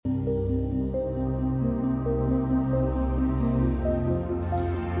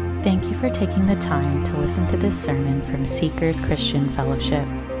you for taking the time to listen to this sermon from Seekers Christian Fellowship.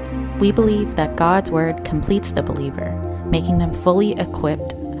 We believe that God's Word completes the believer, making them fully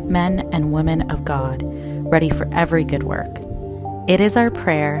equipped men and women of God, ready for every good work. It is our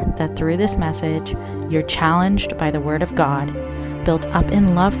prayer that through this message, you're challenged by the Word of God, built up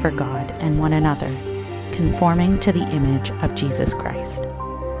in love for God and one another, conforming to the image of Jesus Christ.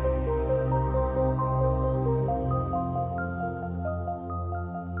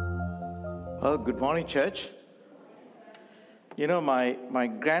 Well, good morning, church. You know, my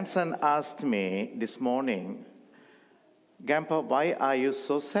grandson asked me this morning, Grandpa, why are you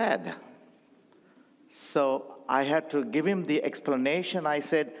so sad? So I had to give him the explanation. I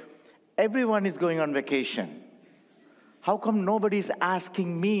said, everyone is going on vacation. How come nobody's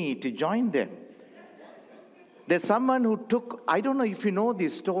asking me to join them? There's someone who took, I don't know if you know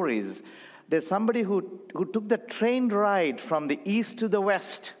these stories, there's somebody who took the train ride from the east to the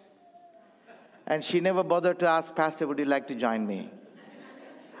west. And she never bothered to ask, Pastor, would you like to join me?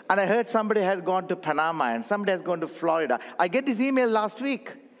 And I heard somebody has gone to Panama and somebody has gone to Florida. I get this email last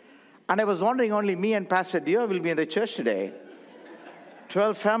week. And I was wondering, only me and Pastor Dio will be in the church today.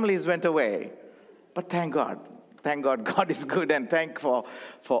 12 families went away. But thank God, God is good. And thank for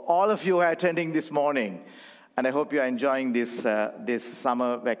all of you who are attending this morning. And I hope you are enjoying this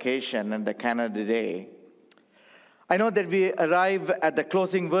summer vacation and the Canada Day. I know that we arrive at the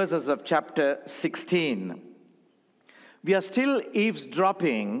closing verses of chapter 16. We are still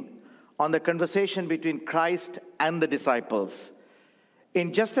eavesdropping on the conversation between Christ and the disciples.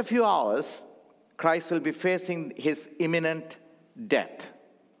 In just a few hours, Christ will be facing his imminent death.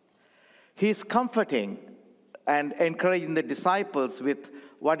 He is comforting and encouraging the disciples with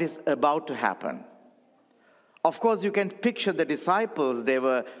what is about to happen. Of course, you can picture the disciples. They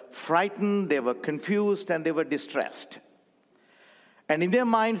were frightened, they were confused, and they were distressed. And in their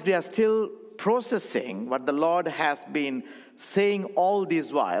minds, they are still processing what the Lord has been saying all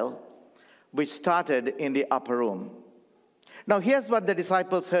this while, which started in the upper room. Now, here's what the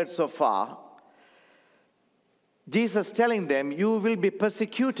disciples heard so far. Jesus telling them, you will be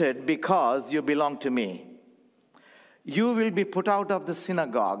persecuted because you belong to me. You will be put out of the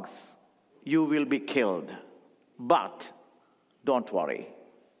synagogues. You will be killed. But don't worry.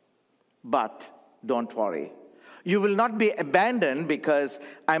 You will not be abandoned because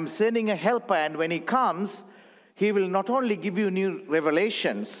I'm sending a helper, and when he comes, he will not only give you new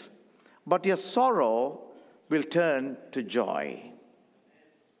revelations, but your sorrow will turn to joy.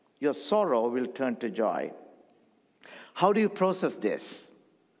 Your sorrow will turn to joy. How do you process this?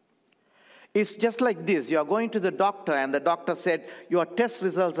 It's just like this. You are going to the doctor, and the doctor said, your test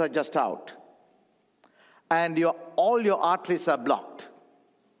results are just out. And all your arteries are blocked.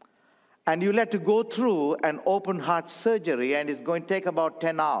 And you'll have to go through an open heart surgery, and it's going to take about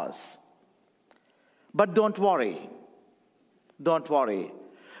 10 hours. But don't worry. Don't worry.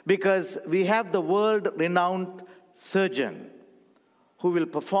 Because we have the world-renowned surgeon who will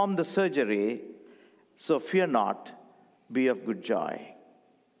perform the surgery, so fear not, be of good joy.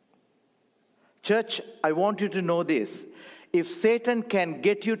 Church, I want you to know this. If Satan can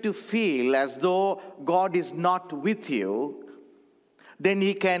get you to feel as though God is not with you, then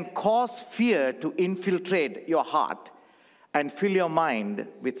he can cause fear to infiltrate your heart and fill your mind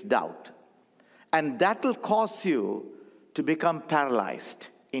with doubt. And that will cause you to become paralyzed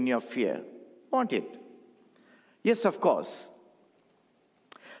in your fear, won't it? Yes, of course.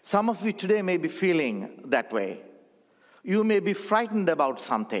 Some of you today may be feeling that way. You may be frightened about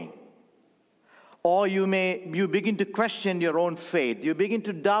something. Or you begin to question your own faith. You begin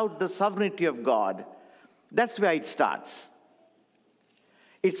to doubt the sovereignty of God. That's where it starts.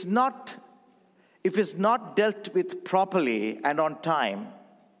 If it's not dealt with properly and on time,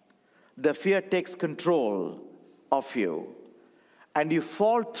 the fear takes control of you. And you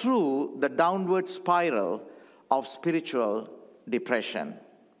fall through the downward spiral of spiritual depression.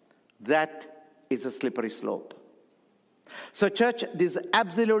 That is a slippery slope. So church, there's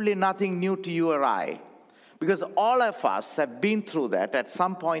absolutely nothing new to you or I, because all of us have been through that at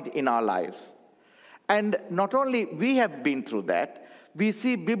some point in our lives. And not only we have been through that, we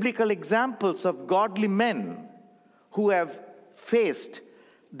see biblical examples of godly men who have faced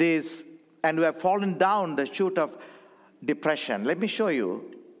this and who have fallen down the chute of depression. Let me show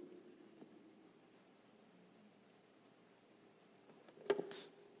you.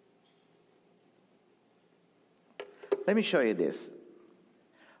 Let me show you this.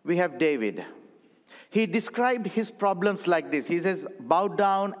 We have David. He described his problems like this. He says, bowed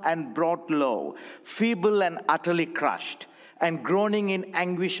down and brought low, feeble and utterly crushed, and groaning in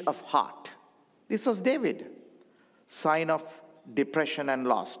anguish of heart. This was David, sign of depression and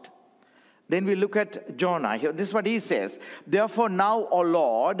loss. Then we look at Jonah. This is what he says. Therefore now, O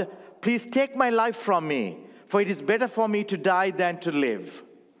Lord, please take my life from me, for it is better for me to die than to live.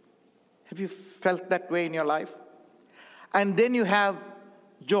 Have you felt that way in your life? And then you have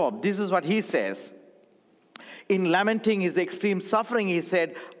Job. This is what he says. In lamenting his extreme suffering, he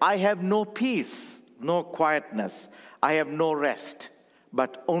said, I have no peace, no quietness. I have no rest,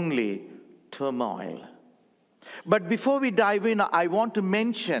 but only turmoil. But before we dive in, I want to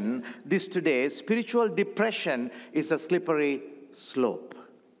mention this today. Spiritual depression is a slippery slope.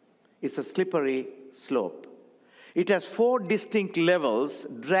 It's a slippery slope. It has 4 distinct levels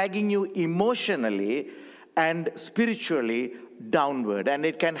dragging you emotionally and spiritually downward. And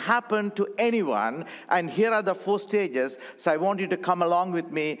it can happen to anyone. And here are the 4 stages. So I want you to come along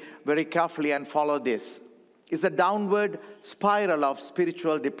with me very carefully and follow this. It's the downward spiral of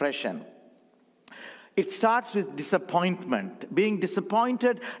spiritual depression. It starts with disappointment. Being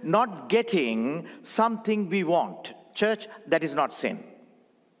disappointed, not getting something we want. Church, that is not sin.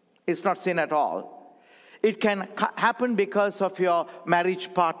 It's not sin at all. It can happen because of your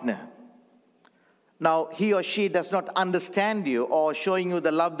marriage partner. Now, he or she does not understand you or showing you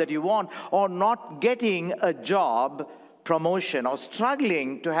the love that you want, or not getting a job, promotion, or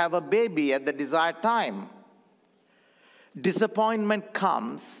struggling to have a baby at the desired time. Disappointment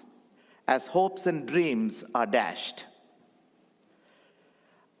comes as hopes and dreams are dashed.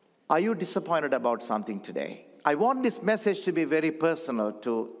 Are you disappointed about something today? I want this message to be very personal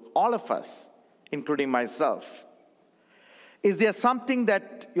to all of us, including myself. Is there something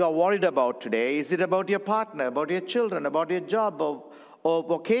that you are worried about today? Is it about your partner, about your children, about your job, or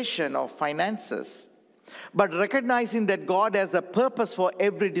vocation, or finances? But recognizing that God has a purpose for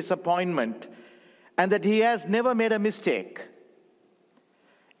every disappointment, and that He has never made a mistake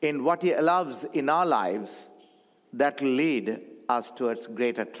in what He allows in our lives, that will lead us towards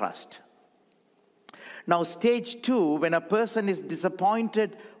greater trust. Now, stage 2, when a person is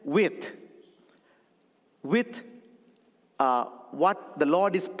disappointed with what the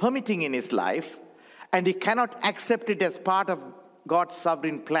Lord is permitting in his life, and he cannot accept it as part of God's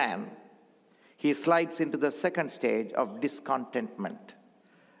sovereign plan, he slides into the second stage of discontentment.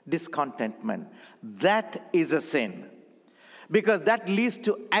 Discontentment. That is a sin, because that leads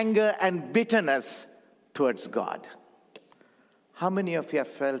to anger and bitterness towards God. How many of you have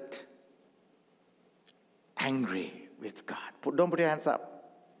felt angry with God? Don't put your hands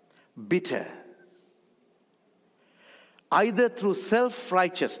up. Bitter. Either through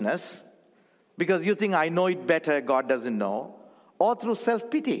self-righteousness, because you think I know it better, God doesn't know, or through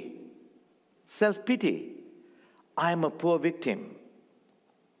self-pity. Self-pity. I am a poor victim.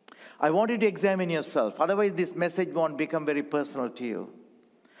 I want you to examine yourself. Otherwise, this message won't become very personal to you.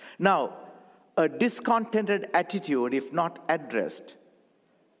 Now, a discontented attitude, if not addressed,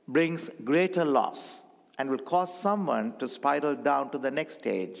 brings greater loss and will cause someone to spiral down to the next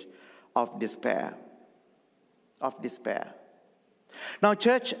stage of despair. Now,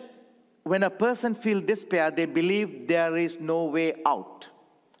 church, when a person feels despair, they believe there is no way out.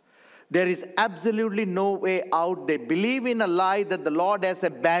 There is absolutely no way out. They believe in a lie that the Lord has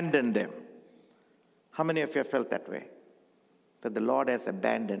abandoned them. How many of you have felt that way? That the Lord has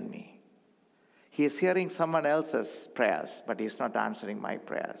abandoned me. He is hearing someone else's prayers, but He's not answering my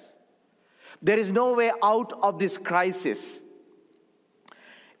prayers. There is no way out of this crisis.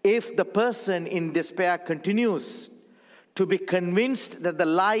 If the person in despair continues to be convinced that the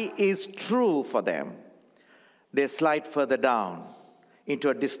lie is true for them, they slide further down into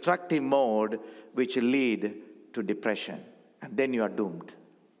a destructive mode which will lead to depression. And then you are doomed.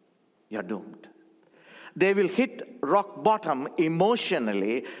 You are doomed. They will hit rock bottom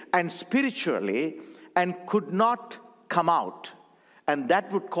emotionally and spiritually and could not come out. And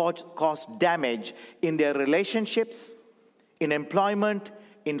that would cause damage in their relationships, in employment,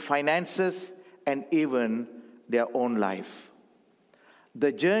 in finances, and even their own life.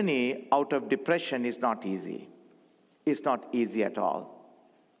 The journey out of depression is not easy. It's not easy at all.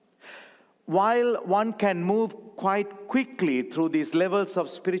 While one can move quite quickly through these levels of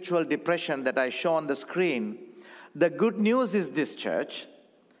spiritual depression that I show on the screen, the good news is this, church.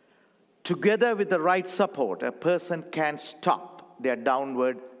 Together with the right support, a person can stop their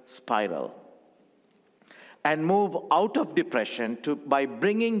downward spiral and move out of depression by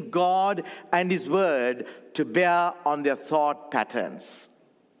bringing God and His Word to bear on their thought patterns.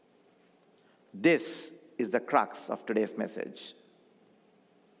 This is the crux of today's message.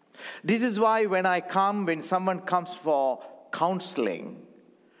 This is why when someone comes for counseling,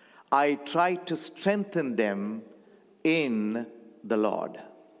 I try to strengthen them in the Lord.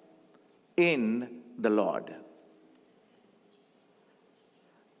 In the Lord.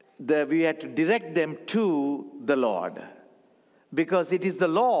 we had to direct them to the Lord, because it is the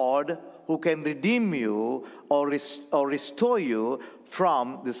Lord who can redeem you or restore you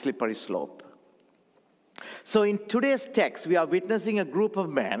from the slippery slope. So in today's text, we are witnessing a group of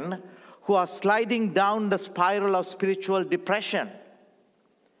men who are sliding down the spiral of spiritual depression.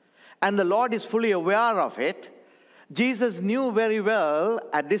 And the Lord is fully aware of it. Jesus knew very well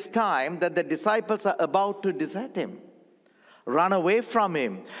at this time that the disciples are about to desert him, run away from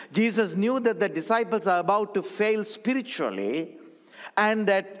him. Jesus knew that the disciples are about to fail spiritually and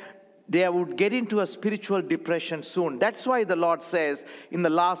that they would get into a spiritual depression soon. That's why the Lord says in the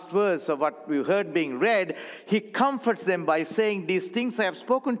last verse of what we heard being read, he comforts them by saying, these things I have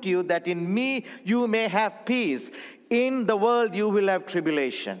spoken to you, that in me you may have peace. In the world you will have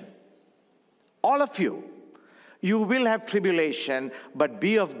tribulation. All of you. You will have tribulation, but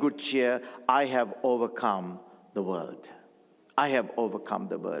be of good cheer. I have overcome the world. I have overcome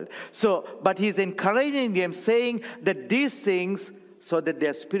the world. But he's encouraging them, saying that these things, so that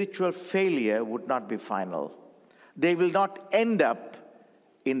their spiritual failure would not be final. They will not end up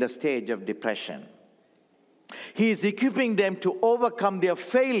in the stage of depression. He is equipping them to overcome their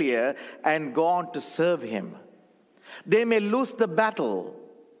failure and go on to serve him. They may lose the battle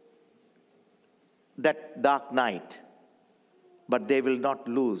that dark night, but they will not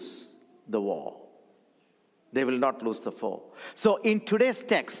lose the war. They will not lose the foe. So in today's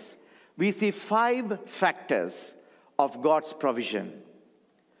text, we see 5 factors of God's provision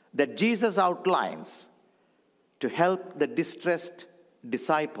that Jesus outlines to help the distressed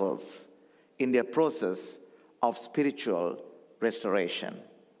disciples in their process of spiritual restoration.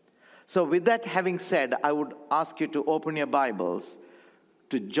 So with that having said, I would ask you to open your Bibles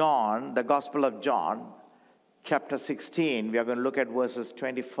to John, the Gospel of John, chapter 16. We are going to look at verses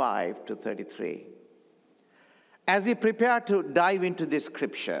 25 to 33. As we prepare to dive into this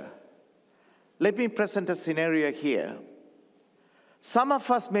scripture, let me present a scenario here. Some of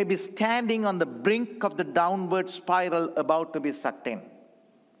us may be standing on the brink of the downward spiral about to be sucked in.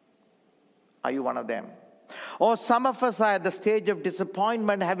 Are you one of them? Or some of us are at the stage of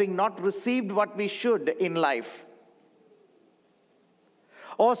disappointment, having not received what we should in life.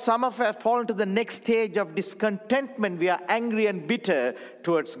 Or some of us have fallen to the next stage of discontentment. We are angry and bitter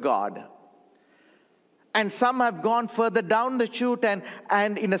towards God. And some have gone further down the chute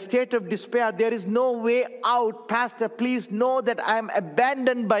and in a state of despair. There is no way out. Pastor, please know that I am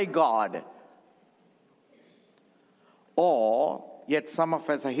abandoned by God. Or yet some of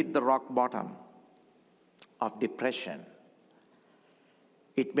us have hit the rock bottom of depression.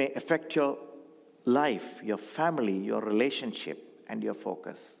 It may affect your life, your family, your relationship, and your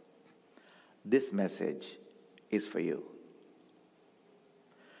focus. This message is for you.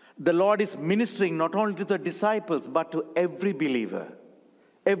 The Lord is ministering not only to the disciples, but to every believer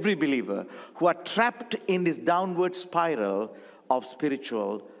who are trapped in this downward spiral of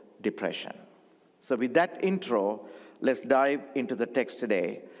spiritual depression. So with that intro, let's dive into the text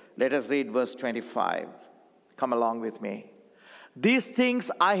today. Let us read verse 25. Come along with me. These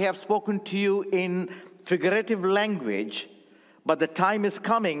things I have spoken to you in figurative language, but the time is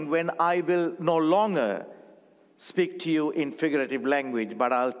coming when I will no longer speak to you in figurative language,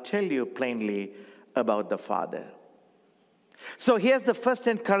 but I'll tell you plainly about the Father. So here's the first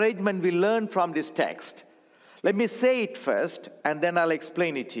encouragement we learn from this text. Let me say it first, and then I'll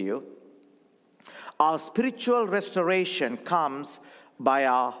explain it to you. Our spiritual restoration comes by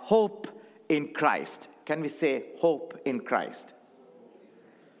our hope in Christ. Can we say hope in Christ?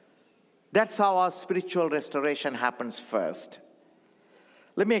 That's how our spiritual restoration happens first.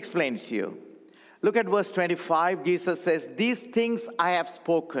 Let me explain it to you. Look at verse 25. Jesus says, these things I have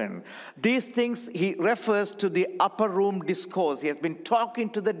spoken. These things, he refers to the upper room discourse. He has been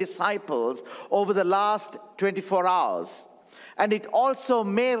talking to the disciples over the last 24 hours. And it also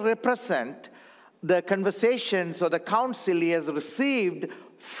may represent the conversations or the counsel he has received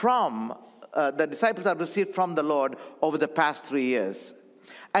from, the disciples have received from the Lord over the past 3 years.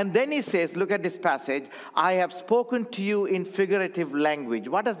 And then he says, look at this passage, I have spoken to you in figurative language.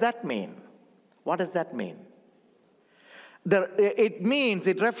 What does that mean? What does that mean?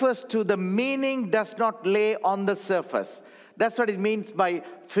 It refers to the meaning does not lay on the surface. That's what it means by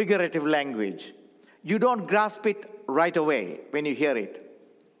figurative language. You don't grasp it right away when you hear it.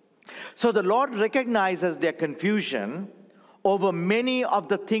 So the Lord recognizes their confusion over many of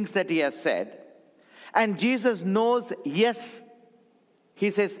the things that he has said. And Jesus knows, yes,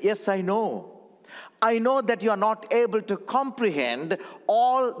 he says, yes, I know. I know that you are not able to comprehend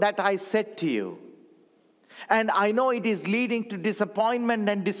all that I said to you. And I know it is leading to disappointment,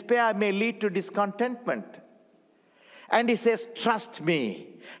 and despair may lead to discontentment. And he says, trust me,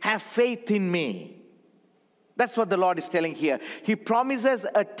 have faith in me. That's what the Lord is telling here. He promises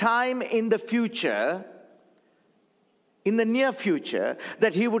a time in the future, in the near future,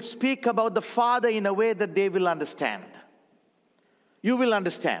 that he would speak about the Father in a way that they will understand. You will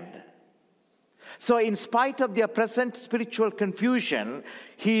understand. So in spite of their present spiritual confusion,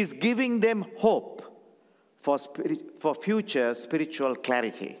 he is giving them hope for future spiritual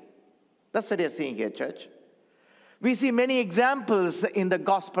clarity. That's what you're seeing here, church. We see many examples in the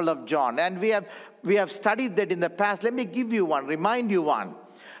Gospel of John, and we have studied that in the past. Let me give you one, remind you one.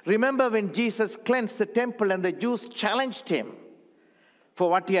 Remember when Jesus cleansed the temple and the Jews challenged him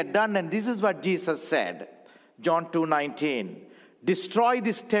for what he had done, and this is what Jesus said, John 2:19, destroy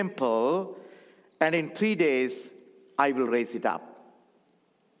this temple, and in 3 days I will raise it up.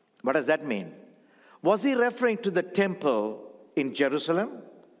 What does that mean? Was he referring to the temple in Jerusalem?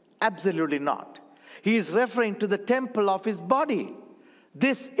 Absolutely not. He is referring to the temple of his body.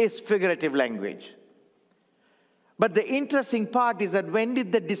 This is figurative language. But the interesting part is that when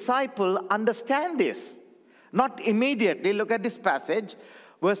did the disciple understand this? Not immediately. Look at this passage,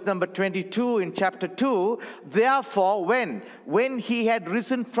 verse number 22 in chapter 2. Therefore, when he had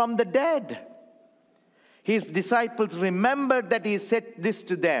risen from the dead, his disciples remembered that he said this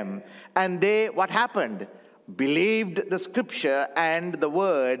to them. And they, what happened? Believed the scripture and the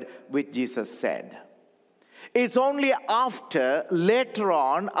word which Jesus said. It's only later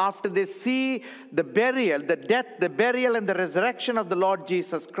on, after they see the burial, the death, the burial, and the resurrection of the Lord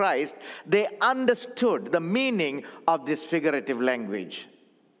Jesus Christ, they understood the meaning of this figurative language.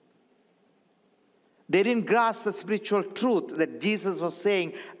 They didn't grasp the spiritual truth that Jesus was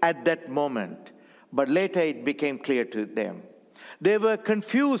saying at that moment, but later it became clear to them. They were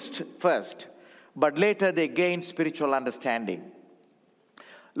confused first, but later they gained spiritual understanding.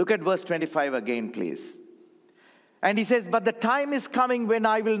 Look at verse 25 again, please. And he says, but the time is coming when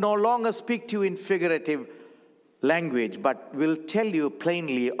I will no longer speak to you in figurative language, but will tell you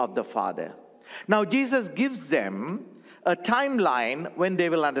plainly of the Father. Now Jesus gives them a timeline when they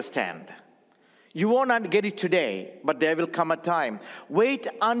will understand. You won't get it today, but there will come a time. Wait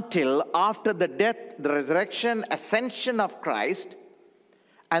until after the death, the resurrection, ascension of Christ,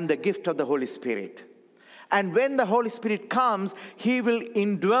 and the gift of the Holy Spirit. And when the Holy Spirit comes, he will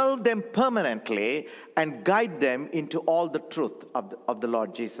indwell them permanently and guide them into all the truth of the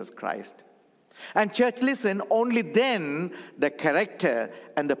Lord Jesus Christ. And church, listen, only then the character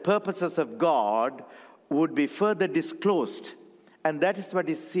and the purposes of God would be further disclosed. And that is what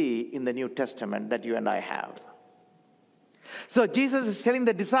you see in the New Testament that you and I have. So Jesus is telling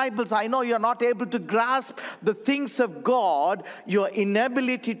the disciples, I know you're not able to grasp the things of God. Your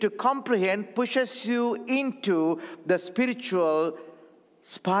inability to comprehend pushes you into the spiritual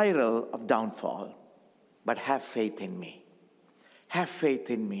spiral of downfall. But have faith in me. Have faith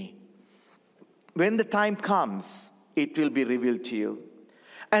in me. When the time comes, it will be revealed to you.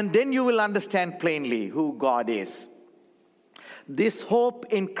 And then you will understand plainly who God is. This hope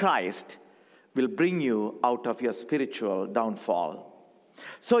in Christ will bring you out of your spiritual downfall.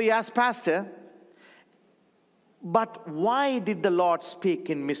 So he asked, Pastor, but why did the Lord speak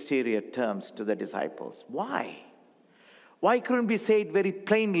in mysterious terms to the disciples? Why? Why couldn't we say it very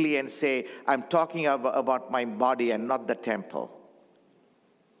plainly and say, I'm talking about my body and not the temple?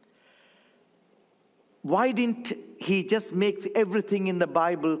 Why didn't he just make everything in the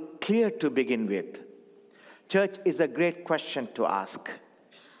Bible clear to begin with? Church, is a great question to ask.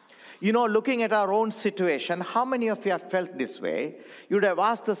 You know, looking at our own situation, how many of you have felt this way? You would have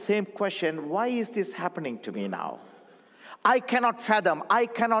asked the same question, why is this happening to me now? I cannot fathom, I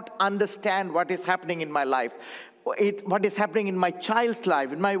cannot understand what is happening in my life, what is happening in my child's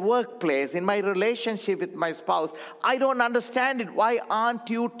life, in my workplace, in my relationship with my spouse. I don't understand it. Why aren't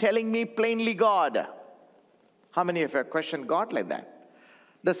you telling me plainly, God? How many of you have questioned God like that?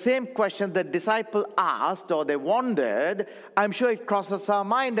 The same question the disciple asked, or they wondered, I'm sure it crosses our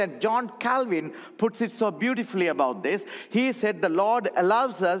mind. And John Calvin puts it so beautifully about this. He said the Lord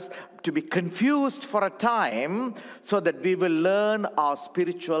allows us to be confused for a time so that we will learn our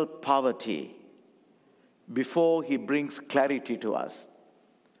spiritual poverty before he brings clarity to us.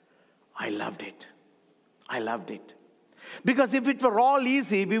 I loved it. I loved it. Because if it were all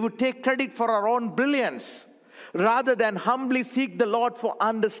easy, we would take credit for our own brilliance, rather than humbly seek the Lord for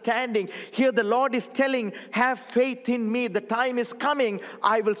understanding. Here the Lord is telling, have faith in me. The time is coming.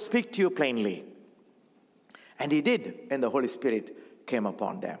 I will speak to you plainly. And he did, and the Holy Spirit came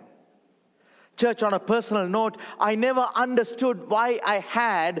upon them. Church, on a personal note, I never understood why I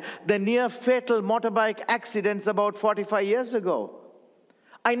had the near fatal motorbike accidents about 45 years ago.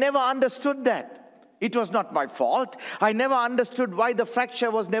 I never understood that. It was not my fault. I never understood why the fracture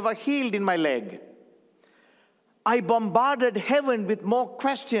was never healed in my leg. I bombarded heaven with more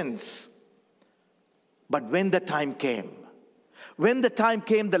questions. But when the time came,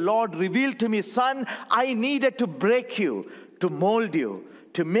 the Lord revealed to me, son, I needed to break you, to mold you,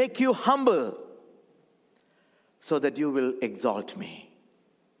 to make you humble, so that you will exalt me.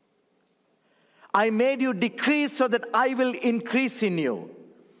 I made you decrease so that I will increase in you,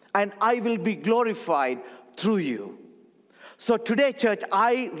 and I will be glorified through you. So today, church,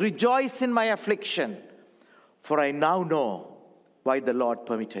 I rejoice in my affliction, for I now know why the Lord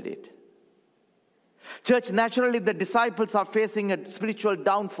permitted it. Church, naturally the disciples are facing a spiritual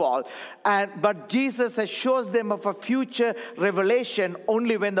downfall, but Jesus assures them of a future revelation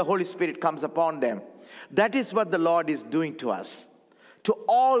only when the Holy Spirit comes upon them. That is what the Lord is doing to us, to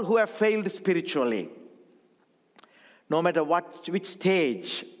all who have failed spiritually. No matter which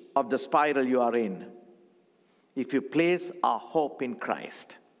stage of the spiral you are in, if you place our hope in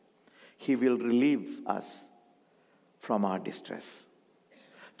Christ, He will relieve us from our distress.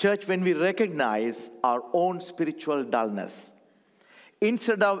 Church, when we recognize our own spiritual dullness,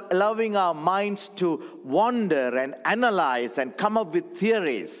 instead of allowing our minds to wander and analyze and come up with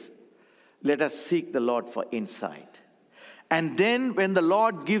theories, let us seek the Lord for insight. And then when the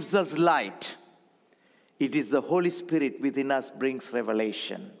Lord gives us light, it is the Holy Spirit within us brings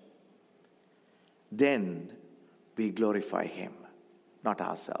revelation. Then we glorify Him, not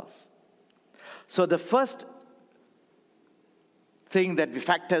ourselves. So the first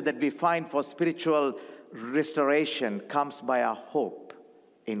factor that we find for spiritual restoration comes by our hope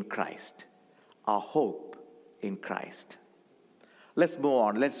in Christ. Our hope in Christ. Let's move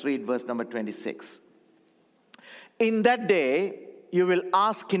on. Let's read verse number 26. In that day you will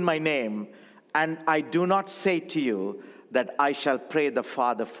ask in my name, and I do not say to you that I shall pray the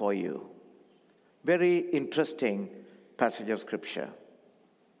Father for you. Very interesting passage of Scripture.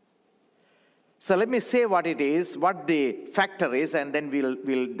 So let me say what it is, what the factor is, and then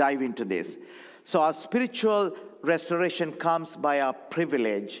we'll dive into this. So our spiritual restoration comes by our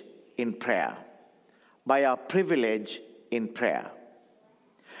privilege in prayer. By our privilege in prayer.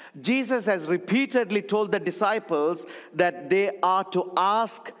 Jesus has repeatedly told the disciples that they are to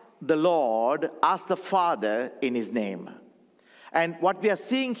ask the Lord, ask the Father in His name. And what we are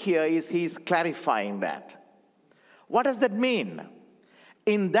seeing here is He's clarifying that. What does that mean?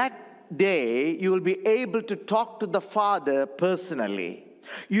 In that day, you will be able to talk to the Father personally.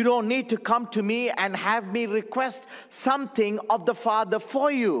 You don't need to come to me and have me request something of the Father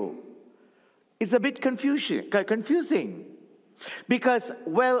for you. It's a bit confusing. Because,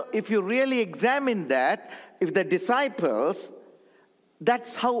 well, if you really examine that, if the disciples,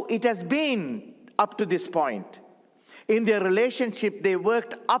 that's how it has been up to this point. In their relationship, they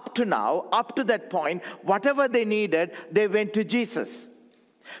worked up to now, up to that point. Whatever they needed, they went to Jesus.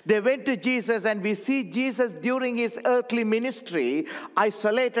 They went to Jesus, and we see Jesus during His earthly ministry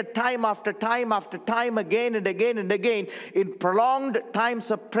isolated time after time after time, again and again and again, in prolonged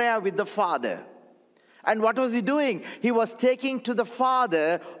times of prayer with the Father. And what was He doing? He was taking to the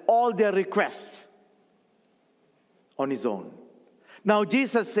Father all their requests on His own. Now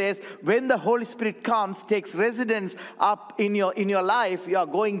Jesus says, when the Holy Spirit comes, takes residence up in your life, you are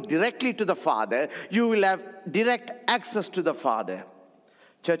going directly to the Father. You will have direct access to the Father.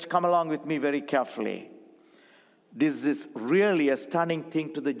 Church, come along with me very carefully. This is really a stunning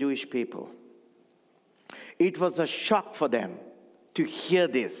thing to the Jewish people. It was a shock for them to hear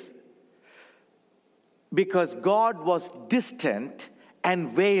this, because God was distant and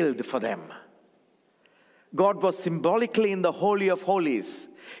veiled for them. God was symbolically in the Holy of Holies.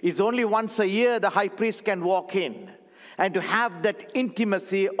 It's only once a year the high priest can walk in. And to have that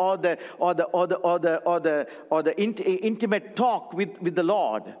intimacy or the intimate talk with the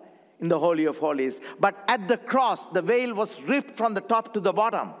Lord in the Holy of Holies. But at the cross, the veil was ripped from the top to the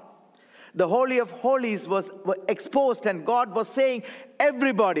bottom. The Holy of Holies was exposed, and God was saying,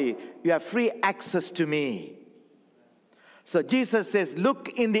 everybody, you have free access to me. So Jesus says, look,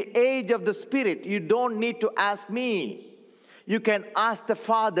 in the age of the Spirit, you don't need to ask me. You can ask the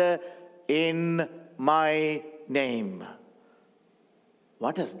Father in my name.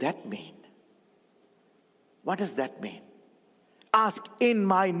 What does that mean? What does that mean? Ask in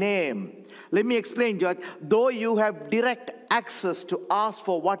my name. Let me explain, George. Though you have direct access to ask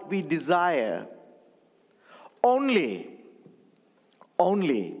for what we desire, only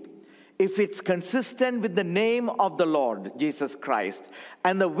if it's consistent with the name of the Lord Jesus Christ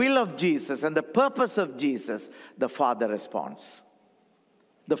and the will of Jesus and the purpose of Jesus, the Father responds.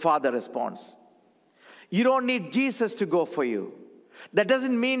 The Father responds. You don't need Jesus to go for you. That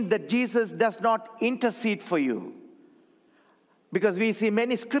doesn't mean that Jesus does not intercede for you. Because we see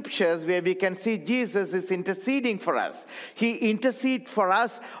many scriptures where we can see Jesus is interceding for us. He intercedes for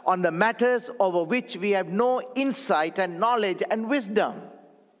us on the matters over which we have no insight and knowledge and wisdom.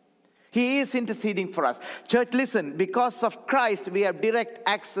 He is interceding for us. Church, listen, because of Christ, we have direct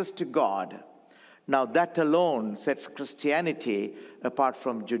access to God. Now, that alone sets Christianity apart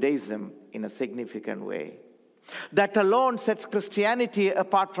from Judaism in a significant way. That alone sets Christianity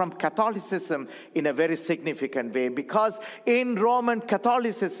apart from Catholicism in a very significant way, because in Roman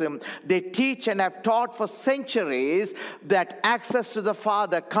Catholicism, they teach and have taught for centuries that access to the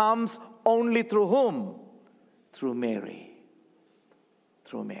Father comes only through whom? Through Mary.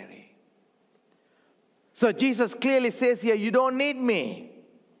 Through Mary. So Jesus clearly says here, you don't need me.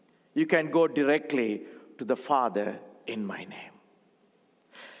 You can go directly to the Father in my name.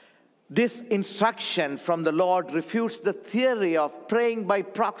 This instruction from the Lord refutes the theory of praying by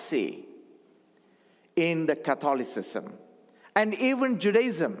proxy in the Catholicism and even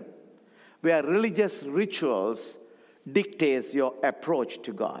Judaism, where religious rituals dictates your approach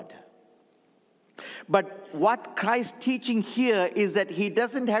to God. But what Christ's teaching here is that he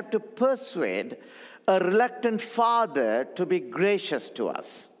doesn't have to persuade a reluctant father to be gracious to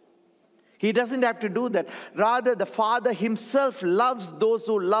us. He doesn't have to do that. Rather, the Father himself loves those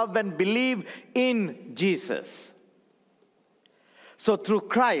who love and believe in Jesus. So through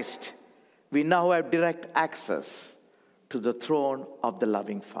Christ, we now have direct access to the throne of the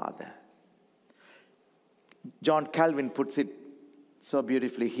loving Father. John Calvin puts it so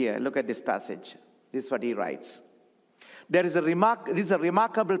beautifully here. Look at this passage. This is what he writes. This is a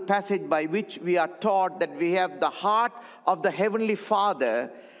remarkable passage by which we are taught that we have the heart of the Heavenly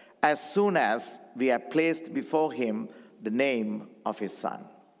Father as soon as we have placed before him the name of his Son.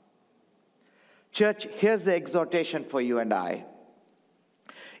 Church, here's the exhortation for you and I.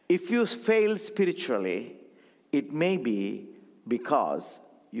 If you fail spiritually, it may be because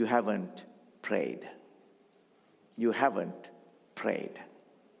you haven't prayed. You haven't prayed.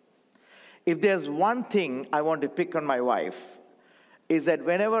 If there's one thing I want to pick on my wife, is that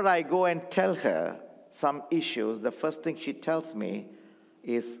whenever I go and tell her some issues, the first thing she tells me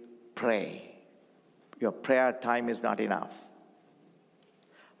is, pray. Your prayer time is not enough.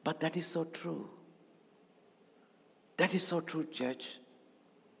 But that is so true. That is so true, church.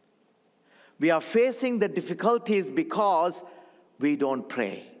 We are facing the difficulties because we don't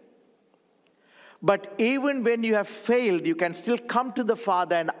pray. But even when you have failed, you can still come to the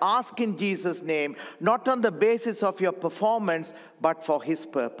Father and ask in Jesus' name, not on the basis of your performance, but for his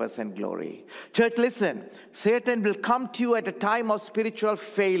purpose and glory. Church, listen, Satan will come to you at a time of spiritual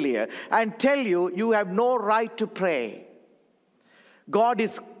failure and tell you, you have no right to pray. God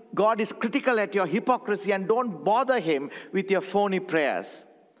is critical at your hypocrisy, and don't bother him with your phony prayers.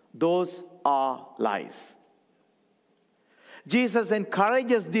 Those are lies. Jesus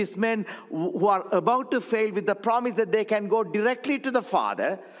encourages these men who are about to fail with the promise that they can go directly to the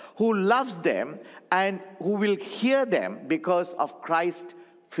Father, who loves them and who will hear them because of Christ's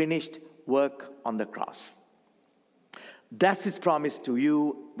finished work on the cross. That's his promise to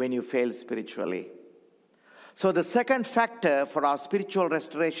you when you fail spiritually. So the second factor for our spiritual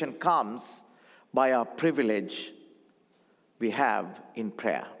restoration comes by our privilege we have in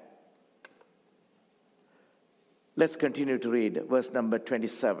prayer. Let's continue to read verse number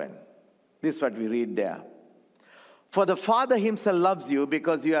 27. This is what we read there. For the Father himself loves you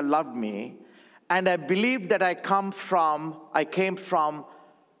because you have loved me, and I believe that I came forth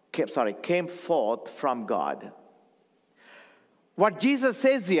from God. What Jesus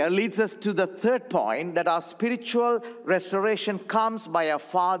says here leads us to the third point, that our spiritual restoration comes by our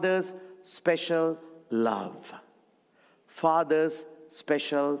Father's special love. Father's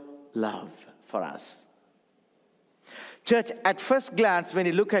special love for us. Church, at first glance, when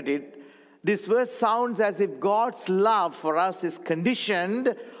you look at it, this verse sounds as if God's love for us is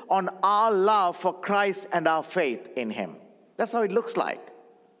conditioned on our love for Christ and our faith in him. That's how it looks like.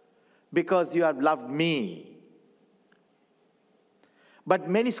 Because you have loved me. But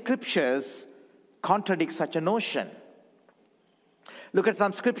many scriptures contradict such a notion. Look at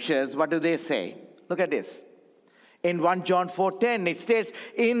some scriptures. What do they say? Look at this. In 1 John 4:10, it states,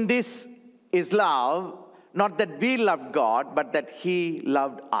 in this is love, not that we loved God, but that he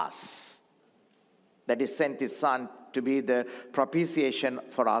loved us. That he sent his Son to be the propitiation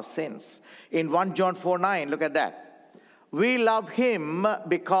for our sins. In 1 John 4:9, look at that. We love him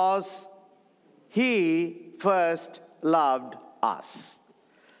because he first loved us.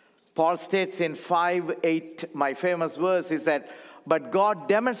 Paul states in 5:8, my famous verse is that, but God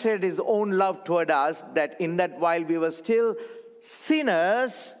demonstrated his own love toward us, that in that while we were still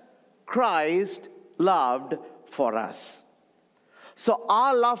sinners, Christ loved for us. So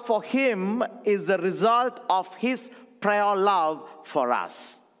our love for him is the result of his prior love for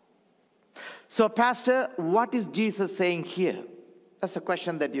us. So, Pastor, what is Jesus saying here? That's a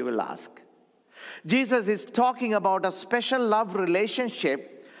question that you will ask. Jesus is talking about a special love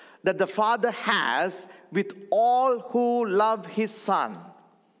relationship that the Father has with all who love his Son.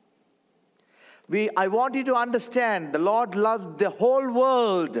 I want you to understand, the Lord loves the whole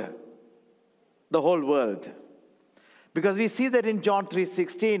world. The whole world. Because we see that in John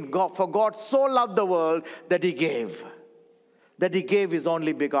 3:16, for God so loved the world that he gave his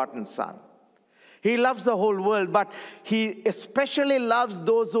only begotten Son. He loves the whole world, but he especially loves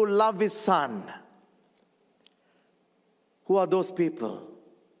those who love his Son. Who are those people?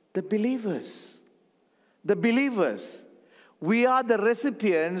 The believers. The believers. We are the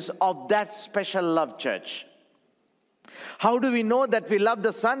recipients of that special love, church. How do we know that we love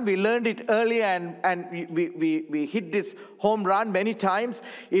the Son? We learned it earlier and we hit this home run many times.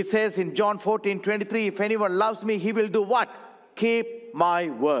 It says in John 14:23, if anyone loves me, he will do what? Keep my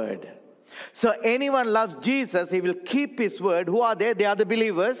word. So anyone loves Jesus, he will keep his word. Who are they? They are the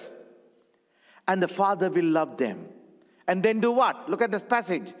believers. And the Father will love them. And then do what? Look at this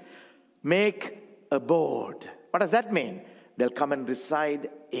passage. Make abode. What does that mean? They'll come and reside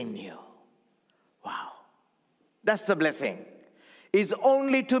in you. Wow. That's the blessing. It's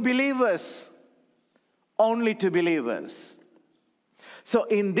only to believers. Only to believers. So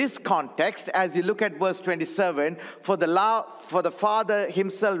in this context, as you look at verse 27, for the Father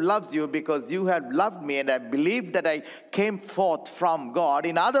himself loves you because you have loved me and I believed that I came forth from God.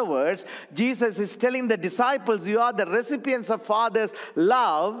 In other words, Jesus is telling the disciples, you are the recipients of Father's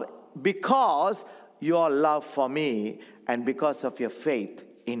love because your love for me and because of your faith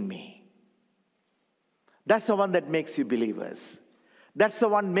in me. That's the one that makes you believers. That's the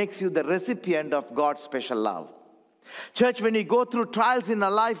one makes you the recipient of God's special love. Church, when we go through trials in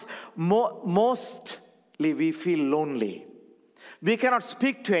our life, mostly we feel lonely. We cannot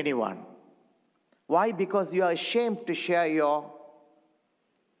speak to anyone. Why? Because you are ashamed to share your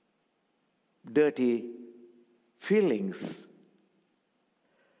dirty feelings.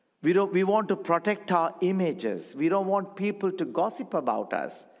 We want to protect our images. We don't want people to gossip about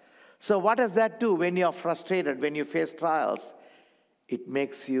us. So what does that do when you are frustrated, when you face trials? It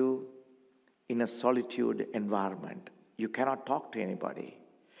makes you in a solitude environment. You cannot talk to anybody.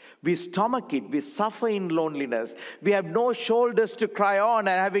 We stomach it. We suffer in loneliness. We have no shoulders to cry on,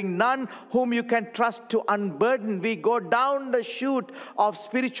 and having none whom you can trust to unburden, we go down the chute of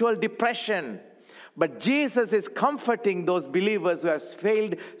spiritual depression. But Jesus is comforting those believers who have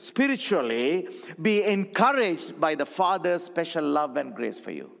failed spiritually. Be encouraged by the Father's special love and grace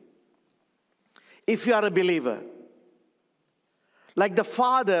for you. If you are a believer, like the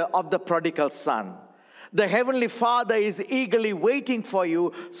father of the prodigal son, the heavenly Father is eagerly waiting for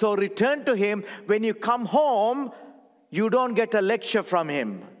you. So return to him. When you come home, you don't get a lecture from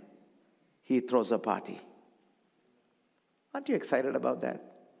him. He throws a party. Aren't you excited about that?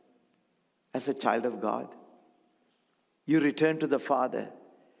 As a child of God, you return to the Father.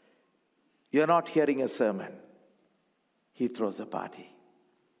 You're not hearing a sermon. He throws a party.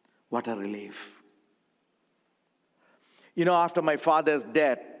 What a relief. You know, after my father's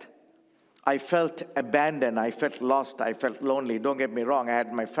death, I felt abandoned, I felt lost, I felt lonely. Don't get me wrong, I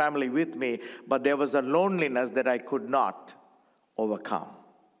had my family with me, but there was a loneliness that I could not overcome.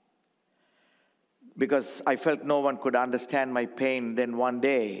 Because I felt no one could understand my pain. Then one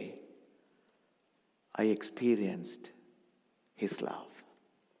day, I experienced his love.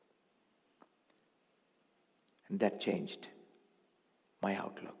 And that changed my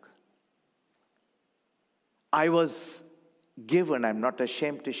outlook. I was given, I'm not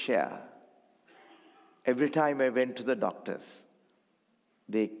ashamed to share, every time I went to the doctors,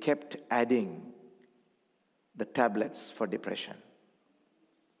 they kept adding the tablets for depression.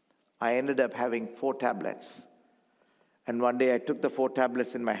 I ended up having 4 tablets. And one day I took the 4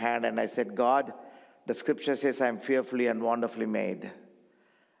 tablets in my hand and I said, God, the scripture says I'm fearfully and wonderfully made.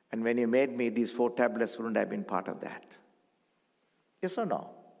 And when you made me, these 4 tablets wouldn't have been part of that. Yes or no?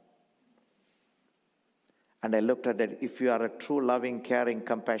 And I looked at that. If you are a true, loving, caring,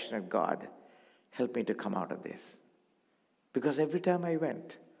 compassionate God, help me to come out of this. Because every time I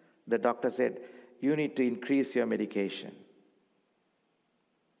went, the doctor said, you need to increase your medication.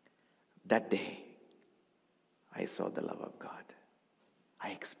 That day, I saw the love of God.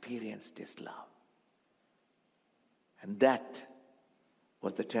 I experienced his love. And that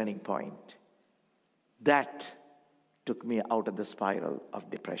was the turning point. That took me out of the spiral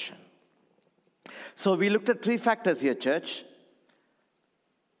of depression. So we looked at 3 factors here, church.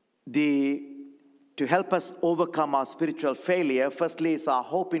 To help us overcome our spiritual failure, firstly is our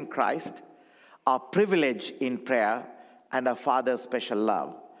hope in Christ, our privilege in prayer, and our Father's special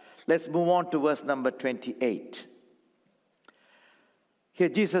love. Let's move on to verse number 28. Here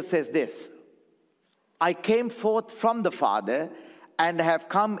Jesus says this, I came forth from the Father and have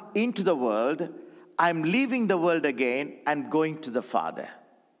come into the world. I'm leaving the world again and going to the Father.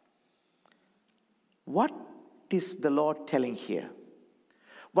 What is the Lord telling here?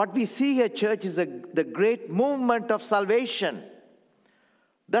 What we see here, church, is the great movement of salvation.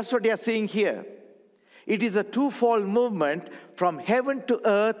 That's what we are seeing here. It is a twofold movement from heaven to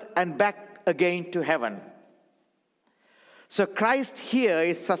earth and back again to heaven. So Christ here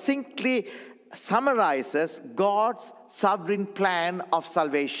is succinctly summarizes God's sovereign plan of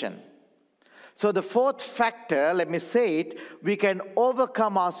salvation. So the fourth factor, let me say it, we can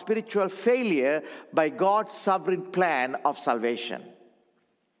overcome our spiritual failure by God's sovereign plan of salvation.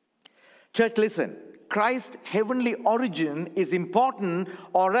 Church, listen, Christ's heavenly origin is important,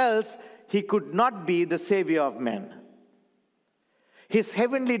 or else he could not be the Savior of men. His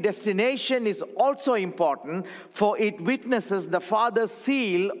heavenly destination is also important, for it witnesses the Father's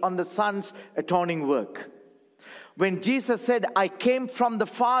seal on the Son's atoning work. When Jesus said, I came from the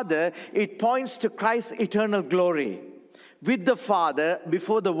Father, it points to Christ's eternal glory with the Father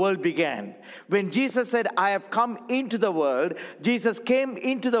before the world began. When Jesus said, I have come into the world, Jesus came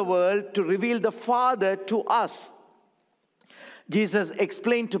into the world to reveal the Father to us. Jesus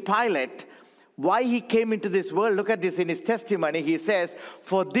explained to Pilate why he came into this world. Look at this in his testimony. He says,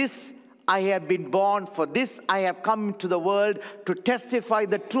 for this I have been born, for this I have come into the world to testify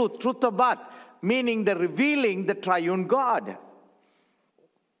the truth of what? Meaning the revealing the triune God.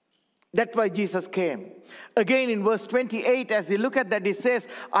 That's why Jesus came. Again in verse 28, as you look at that, he says,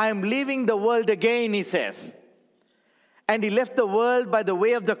 I am leaving the world again, he says. And he left the world by the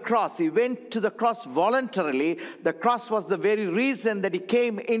way of the cross. He went to the cross voluntarily. The cross was the very reason that he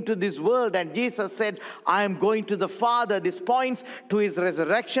came into this world. And Jesus said, I am going to the Father. This points to his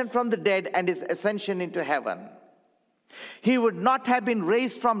resurrection from the dead and his ascension into heaven. He would not have been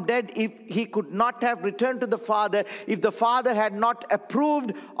raised from dead if he could not have returned to the Father, if the Father had not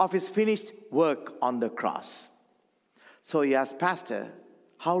approved of his finished work on the cross. So he asked, Pastor,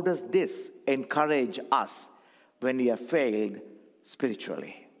 how does this encourage us when we have failed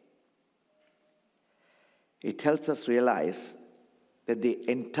spiritually? It helps us realize that the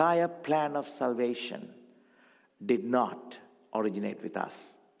entire plan of salvation did not originate with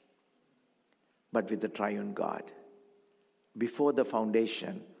us, but with the triune God. Before the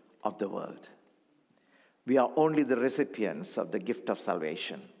foundation of the world, we are only the recipients of the gift of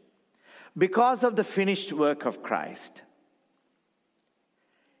salvation. Because of the finished work of Christ,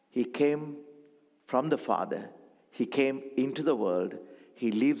 he came from the Father, he came into the world, he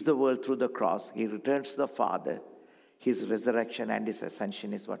leaves the world through the cross, he returns to the Father. His resurrection and his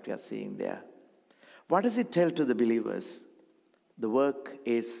ascension is what we are seeing there. What does it tell to the believers? The work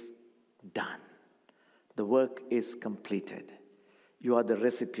is done. The work is completed. You are the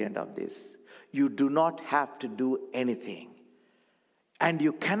recipient of this. You do not have to do anything. And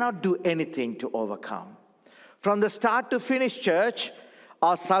you cannot do anything to overcome. From the start to finish, church,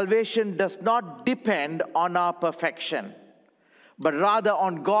 our salvation does not depend on our perfection, but rather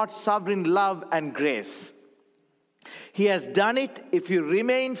on God's sovereign love and grace. He has done it. If you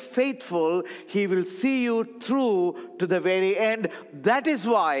remain faithful, he will see you through to the very end. That is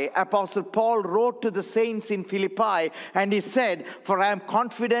why Apostle Paul wrote to the saints in Philippi, and he said, for I am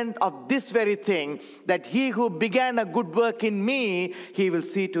confident of this very thing, that he who began a good work in me, he will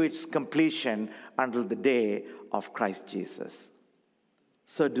see to its completion until the day of Christ Jesus.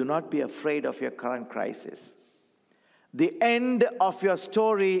 So do not be afraid of your current crisis. The end of your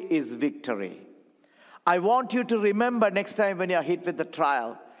story is victory. I want you to remember next time when you are hit with the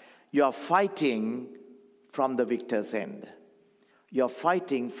trial, you are fighting from the victor's end. You are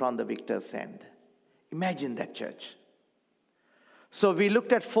fighting from the victor's end. Imagine that, church. So we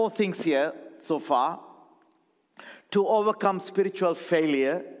looked at 4 things here so far to overcome spiritual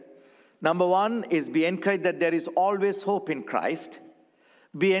failure. Number 1 is be encouraged that there is always hope in Christ.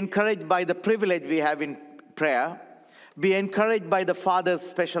 Be encouraged by the privilege we have in prayer. Be encouraged by the Father's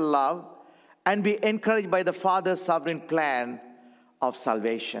special love. And be encouraged by the Father's sovereign plan of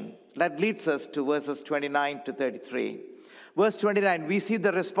salvation. That leads us to verses 29 to 33. Verse 29, we see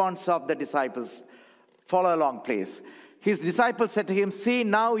the response of the disciples. Follow along, please. His disciples said to him, see,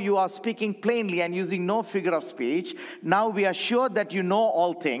 now you are speaking plainly and using no figure of speech. Now we are sure that you know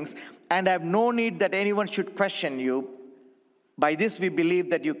all things and have no need that anyone should question you. By this we believe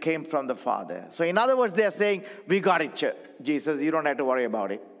that you came from the Father. So in other words, they are saying, we got it, Jesus. You don't have to worry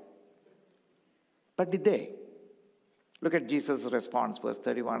about it. But did they? Look at Jesus' response, verse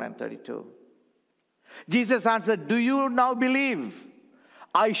 31 and 32. Jesus answered, do you now believe?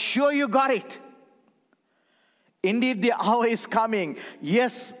 I sure you got it. Indeed, the hour is coming,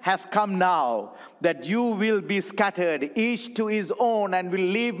 yes, has come now, that you will be scattered, each to his own, and will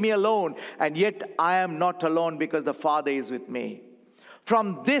leave me alone. And yet I am not alone, because the Father is with me.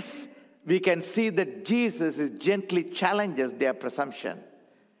 From this, we can see that Jesus gently challenges their presumption.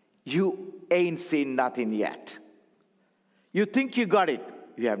 You ain't seen nothing yet. You think you got it,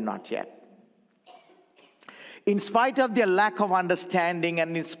 you have not yet. In spite of their lack of understanding,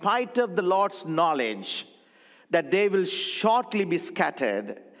 and in spite of the Lord's knowledge that they will shortly be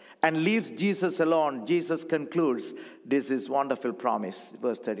scattered, and leaves Jesus alone, Jesus concludes this is wonderful promise.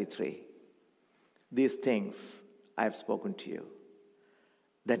 Verse 33. These things I have spoken to you,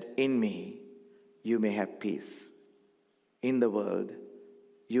 that in me you may have peace. In the world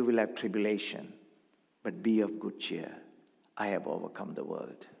you will have tribulation, but be of good cheer. I have overcome the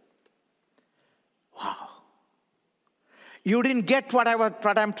world. Wow. You didn't get what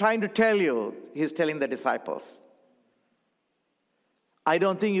I'm trying to tell you, he's telling the disciples. I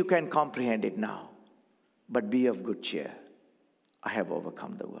don't think you can comprehend it now, but be of good cheer. I have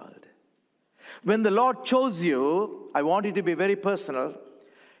overcome the world. When the Lord chose you, I want you to be very personal.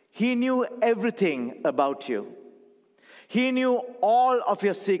 He knew everything about you. He knew all of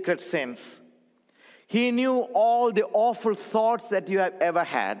your secret sins. He knew all the awful thoughts that you have ever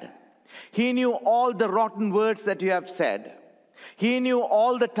had. He knew all the rotten words that you have said. He knew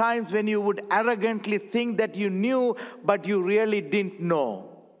all the times when you would arrogantly think that you knew, but you really didn't know.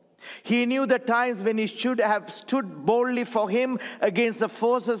 He knew the times when you should have stood boldly for him against the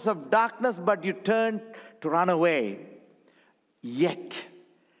forces of darkness, but you turned to run away. Yet,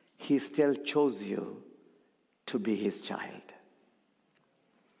 he still chose you to be his child.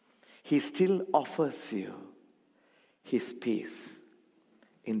 He still offers you his peace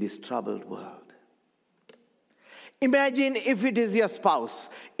in this troubled world. Imagine if it is your spouse.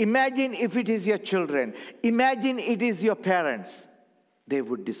 Imagine if it is your children. Imagine it is your parents. They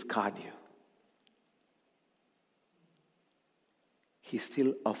would discard you. He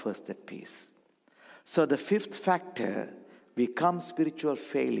still offers that peace. So the fifth factor, we become spiritual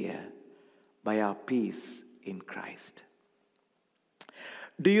failure by our peace in Christ.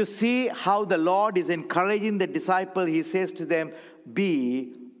 Do you see how the Lord is encouraging the disciple? He says to them,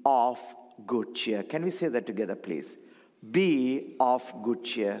 be of good cheer. Can we say that together, please? Be of good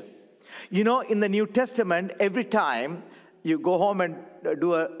cheer. You know, in the New Testament, every time you go home and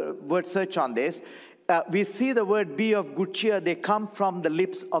do a word search on this, we see the word be of good cheer. They come from the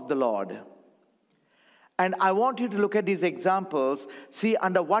lips of the Lord. And I want you to look at these examples, see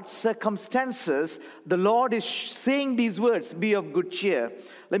under what circumstances the Lord is saying these words, be of good cheer.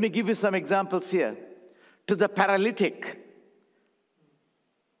 Let me give you some examples here. To the paralytic,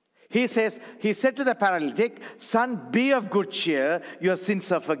 he said to the paralytic, son, be of good cheer, your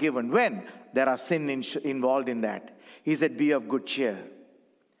sins are forgiven. When? There are sins involved in that. He said, be of good cheer.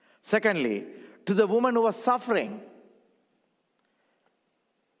 Secondly, to the woman who was suffering,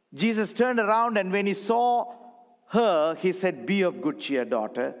 Jesus turned around, and when he saw her, he said, be of good cheer,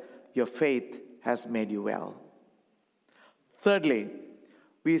 daughter, your faith has made you well. Thirdly,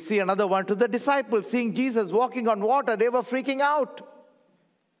 we see another one to the disciples, seeing Jesus walking on water, they were freaking out.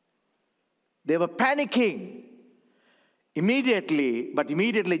 They were panicking.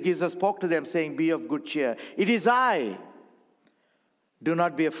 Immediately Jesus spoke to them saying, be of good cheer. It is I. Do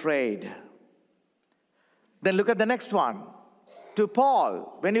not be afraid. Then look at the next one. To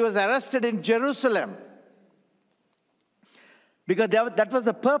Paul, when he was arrested in Jerusalem. Because that was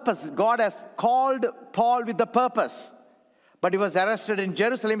the purpose. God has called Paul with the purpose. But he was arrested in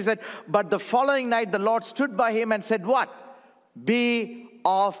Jerusalem. He said, but the following night the Lord stood by him and said, what? Be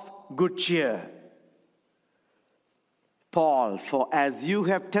of good cheer. Paul, for as you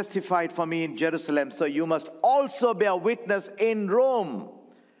have testified for me in Jerusalem, so you must also bear witness in Rome.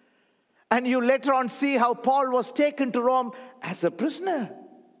 And you later on see how Paul was taken to Rome as a prisoner.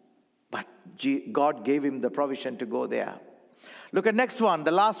 But God gave him the provision to go there. Look at next one.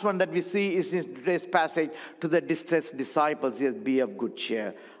 The last one that we see is in today's passage. To the distressed disciples, he says, be of good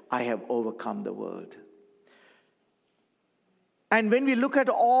cheer. I have overcome the world. And when we look at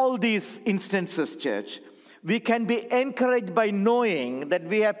all these instances, church, we can be encouraged by knowing that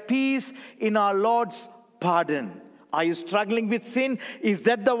we have peace in our Lord's pardon. Are you struggling with sin? Is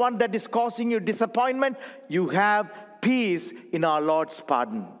that the one that is causing you disappointment? You have peace in our Lord's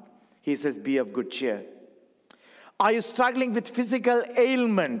pardon. He says, be of good cheer. Are you struggling with physical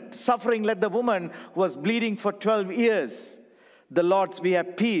ailment, suffering like the woman who was bleeding for 12 years? We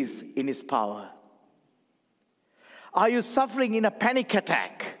have peace in his power. Are you suffering in a panic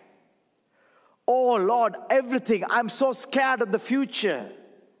attack? Oh Lord, everything, I'm so scared of the future.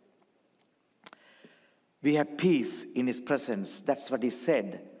 We have peace in His presence. That's what He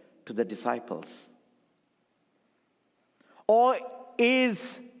said to the disciples. Or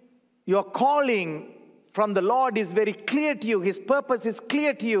is your calling from the Lord is very clear to you, His purpose is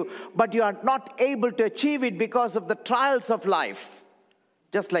clear to you, but you are not able to achieve it because of the trials of life?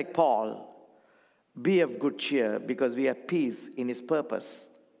 Just like Paul, be of good cheer because we have peace in His purpose.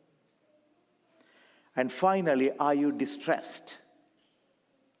 And finally, are you distressed?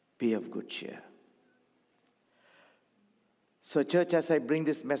 Be of good cheer. So church, as I bring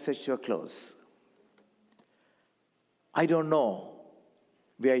this message to a close, I don't know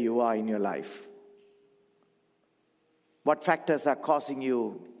where you are in your life. What factors are causing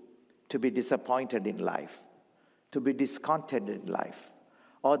you to be disappointed in life, to be discontented in life,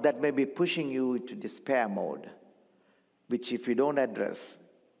 or that may be pushing you to despair mode, which if you don't address,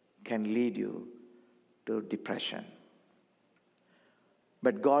 can lead you to depression.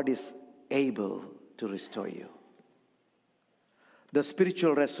 But God is able to restore you. The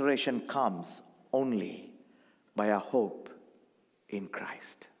spiritual restoration comes only by our hope in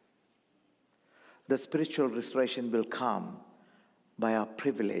Christ. The spiritual restoration will come by our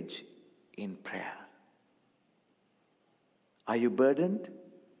privilege in prayer. Are you burdened?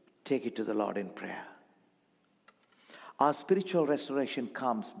 Take it to the Lord in prayer. Our spiritual restoration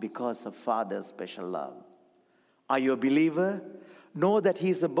comes because of Father's special love. Are you a believer? Know that He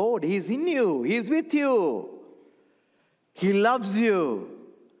is aboard. He is in you. He is with you. He loves you.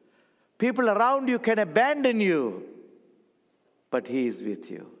 People around you can abandon you, but He is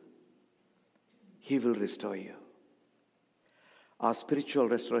with you. He will restore you. Our spiritual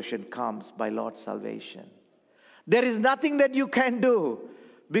restoration comes by Lord's salvation. There is nothing that you can do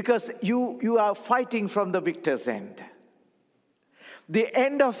because you are fighting from the victor's end. The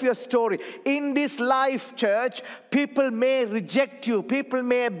end of your story. In this life, church, people may reject you. People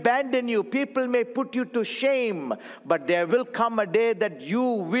may abandon you. People may put you to shame. But there will come a day that you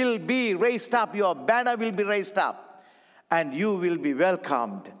will be raised up. Your banner will be raised up. And you will be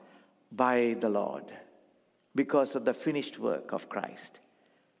welcomed by the Lord because of the finished work of Christ,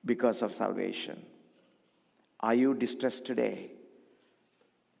 because of salvation. Are you distressed today?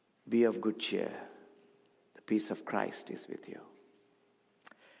 Be of good cheer. The peace of Christ is with you.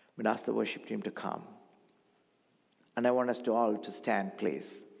 I'm going to ask the worship team to come. And I want us to all to stand,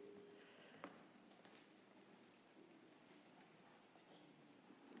 please.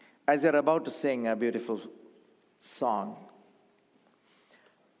 As you're about to sing a beautiful song,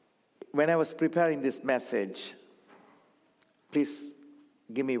 when I was preparing this message, please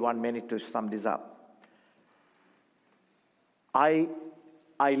give me 1 minute to sum this up. I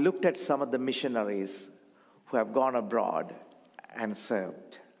looked at some of the missionaries who have gone abroad and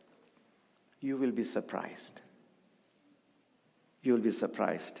served. You will be surprised. You will be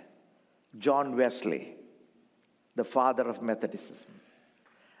surprised. John Wesley, the father of Methodism.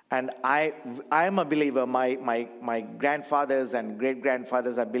 And I am a believer. My grandfathers and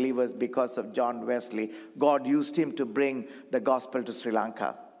great-grandfathers are believers because of John Wesley. God used him to bring the gospel to Sri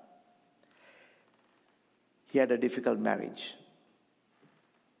Lanka. He had a difficult marriage.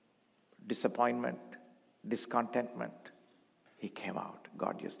 Disappointment, discontentment. He came out.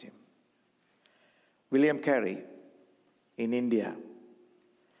 God used him. William Carey in India,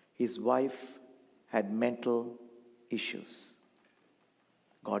 his wife had mental issues.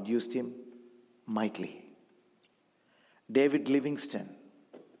 God used him mightily. David Livingstone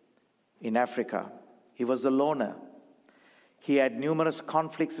in Africa, he was a loner. He had numerous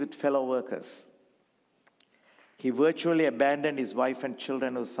conflicts with fellow workers. He virtually abandoned his wife and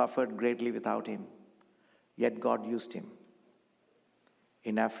children who suffered greatly without him. Yet God used him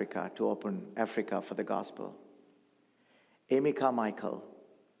in Africa to open Africa for the gospel. Amy Carmichael,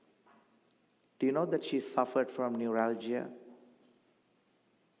 do you know that she suffered from neuralgia?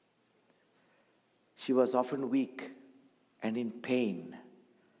 She was often weak and in pain,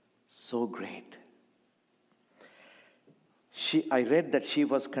 so great. I read that she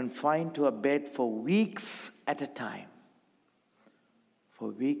was confined to a bed for weeks at a time. For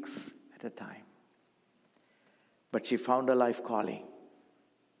weeks at a time. But she found a life calling.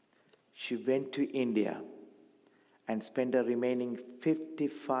 She went to India and spent the remaining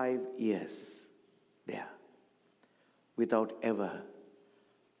 55 years there without ever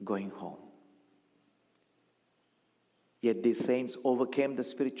going home. Yet these saints overcame the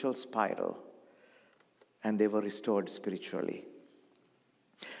spiritual spiral and they were restored spiritually.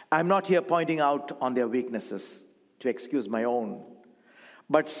 I'm not here pointing out on their weaknesses to excuse my own,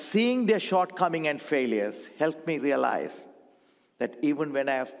 But seeing their shortcoming and failures helped me realize that even when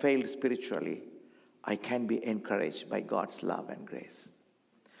I have failed spiritually, I can be encouraged by God's love and grace.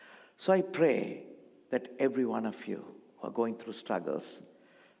 So I pray that every one of you who are going through struggles,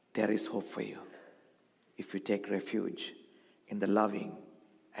 there is hope for you if you take refuge in the loving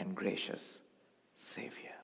and gracious Savior.